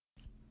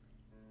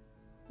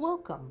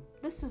Welcome.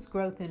 This is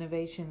Growth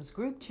Innovations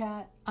Group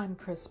Chat. I'm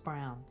Chris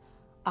Brown.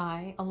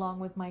 I, along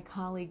with my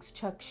colleagues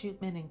Chuck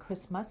Shootman and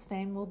Chris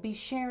Mustang, will be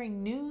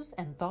sharing news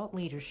and thought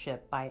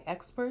leadership by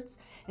experts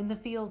in the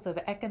fields of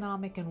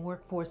economic and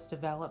workforce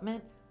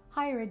development,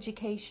 higher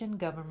education,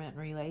 government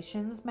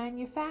relations,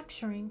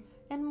 manufacturing,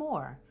 and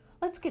more.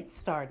 Let's get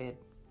started.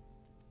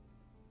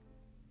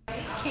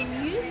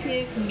 Can you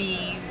give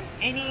me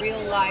any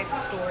real life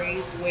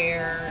stories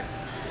where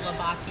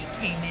Labaki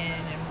came in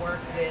and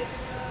worked with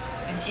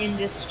an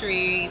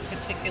industry,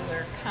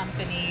 particular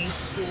company,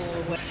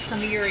 school, with some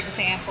of your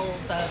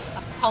examples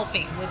of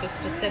helping with a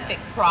specific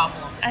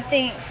problem? I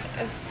think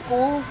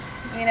schools,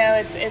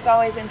 it's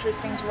always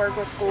interesting to work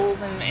with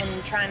schools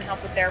and try and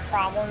help with their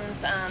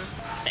problems.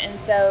 And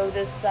so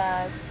this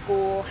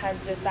school has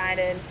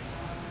decided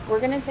we're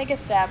going to take a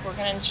step, we're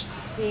going to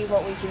see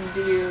what we can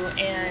do,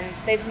 and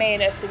they've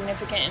made a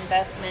significant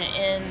investment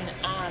in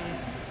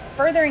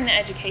furthering the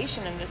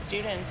education of the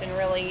students and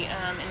really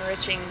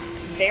enriching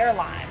their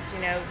lives.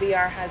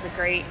 VR has a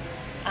great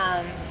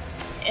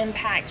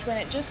impact when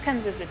it just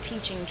comes as a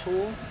teaching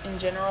tool in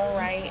general,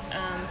 right?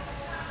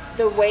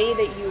 The way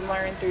that you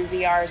learn through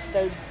VR is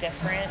so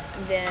different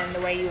than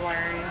the way you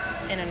learn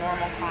in a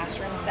normal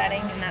classroom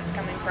setting, and that's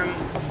coming from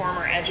a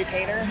former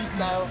educator.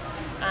 So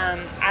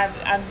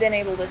I've been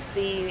able to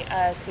see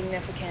a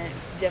significant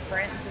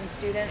difference in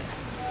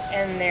students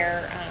and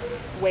their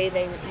way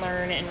they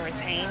learn and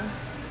retain.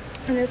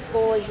 And this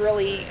school is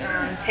really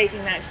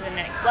taking that to the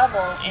next level,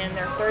 and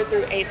their 3rd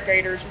through 8th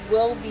graders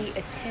will be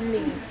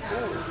attending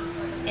school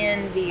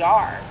in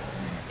VR.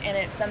 And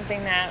it's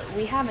something that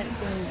we haven't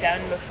seen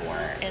done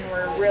before, and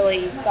we're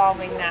really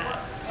solving that,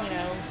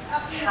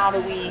 how do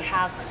we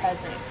have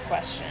presence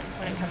question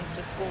when it comes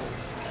to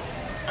schools.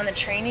 On the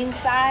training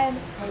side,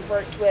 we've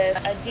worked with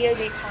a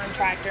DoD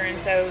contractor,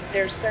 and so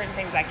there's certain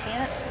things I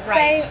can't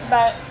say,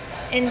 but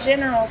in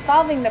general,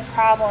 solving the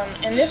problem,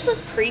 and this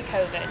was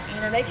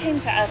pre-COVID, they came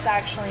to us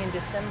actually in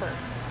December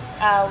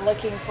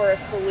looking for a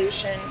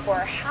solution for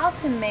how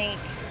to make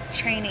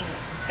training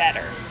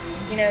better.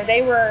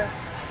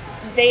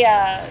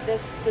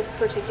 This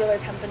particular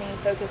company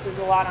focuses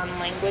a lot on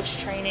language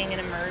training and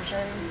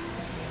immersion.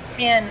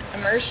 And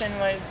immersion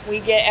was, we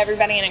get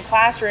everybody in a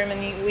classroom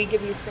and we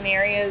give you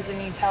scenarios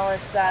and you tell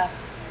us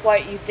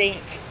what you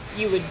think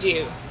you would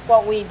do.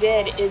 What we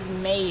did is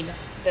made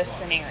the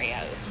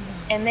scenarios,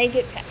 and they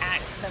get to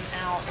act them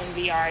out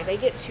in VR. They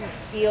get to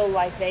feel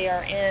like they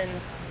are in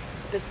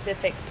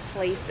specific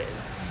places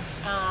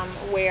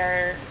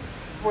where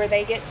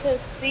they get to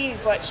see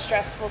what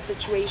stressful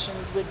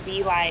situations would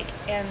be like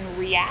and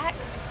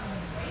react.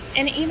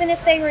 And even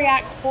if they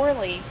react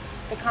poorly,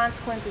 the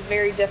consequence is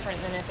very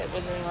different than if it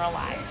was in real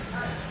life.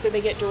 So they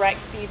get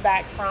direct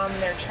feedback from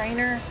their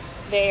trainer.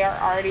 They are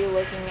already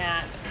looking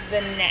at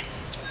the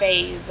next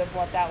phase of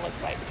what that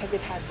looks like because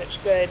they've had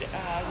such good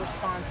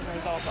response and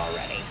result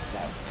already. So,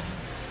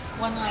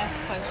 one last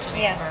question,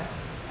 yes. Amber.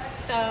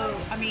 So,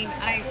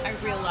 I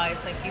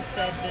realize, like you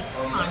said, this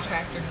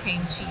contractor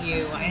came to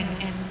you,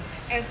 and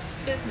as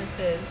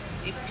businesses,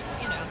 if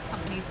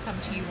companies come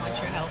to you, want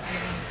your help,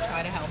 you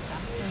try to help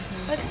them.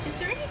 Mm-hmm. But is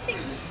there anything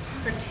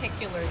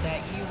particular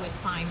that you would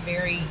find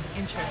very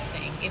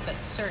interesting if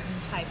a certain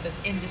type of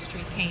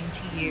industry came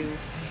to you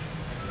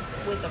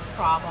with a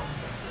problem?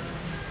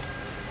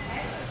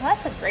 Well,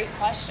 that's a great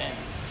question.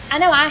 I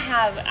know I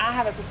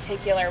have a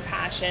particular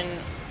passion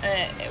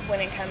when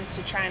it comes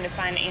to trying to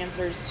find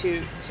answers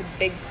to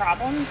big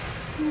problems.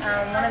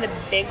 One of the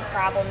big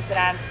problems that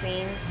I've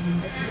seen,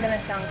 this is going to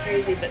sound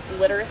crazy, but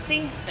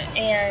literacy.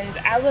 And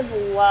I would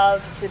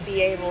love to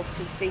be able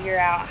to figure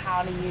out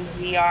how to use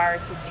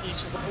VR to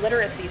teach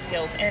literacy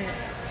skills. And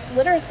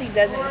literacy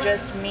doesn't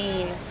just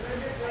mean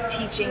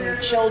teaching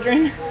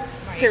children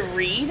to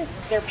read,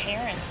 their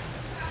parents.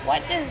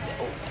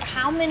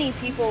 How many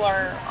people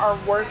are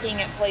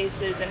working at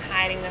places and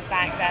hiding the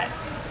fact that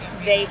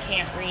they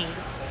can't read?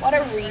 What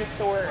a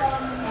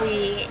resource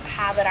we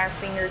have at our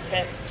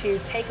fingertips to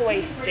take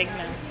away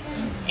stigmas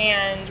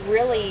and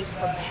really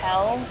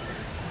propel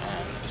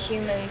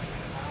humans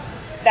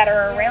that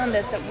are around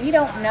us that we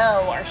don't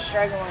know are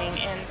struggling.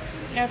 And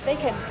if they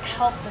could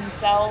help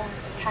themselves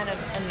kind of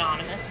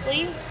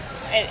anonymously,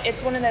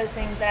 it's one of those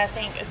things that I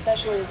think,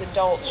 especially as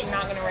adults, you're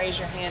not going to raise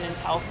your hand and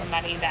tell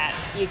somebody that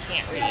you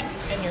can't read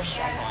and you're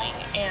struggling.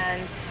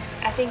 And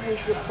I think we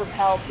could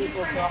propel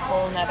people to a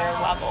whole nother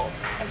level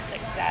of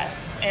success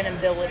and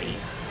ability.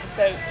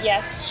 So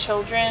yes,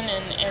 children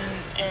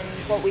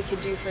and what we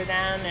could do for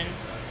them and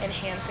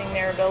enhancing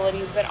their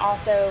abilities, but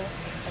also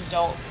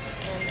adults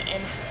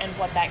and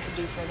what that could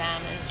do for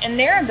them and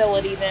their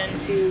ability then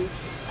to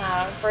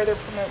further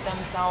promote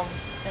themselves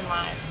in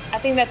life. I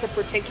think that's a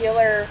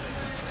particular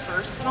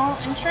personal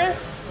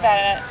interest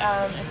that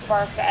is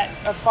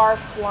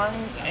far-flung,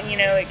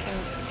 it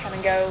can kind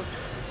of go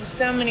in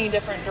so many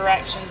different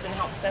directions and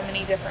help so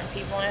many different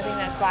people, and I think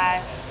that's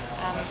why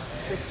I'm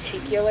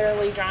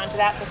particularly drawn to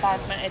that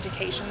besides my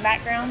education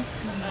background.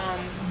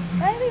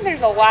 But I think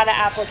there's a lot of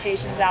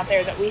applications out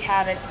there that we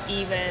haven't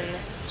even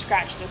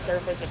scratch the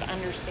surface of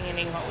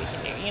understanding what we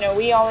can do. You know,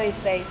 we always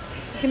say,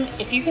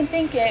 if you can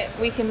think it,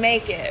 we can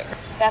make it.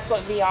 That's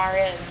what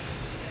VR is.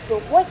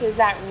 But what does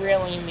that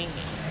really mean?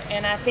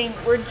 And I think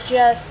we're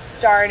just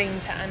starting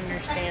to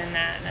understand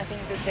that. And I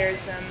think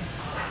that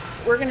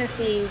we're going to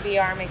see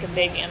VR make a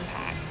big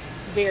impact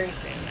very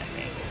soon, I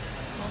think.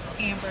 Well,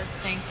 Amber,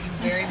 thank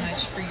you very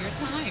much for your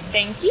time.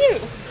 Thank you.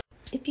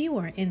 If you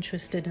are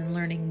interested in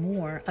learning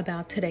more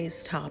about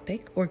today's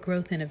topic or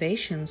Growth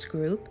Innovations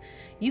Group,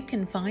 you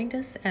can find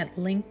us at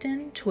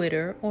LinkedIn,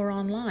 Twitter, or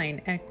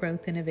online at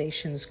Growth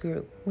Innovations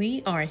Group.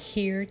 We are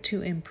here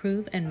to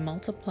improve and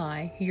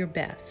multiply your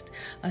best.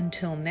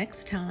 Until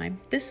next time,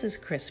 this is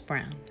Chris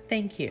Brown.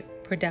 Thank you.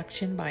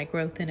 Production by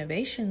Growth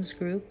Innovations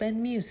Group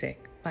and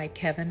music by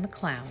Kevin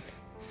MacLeod.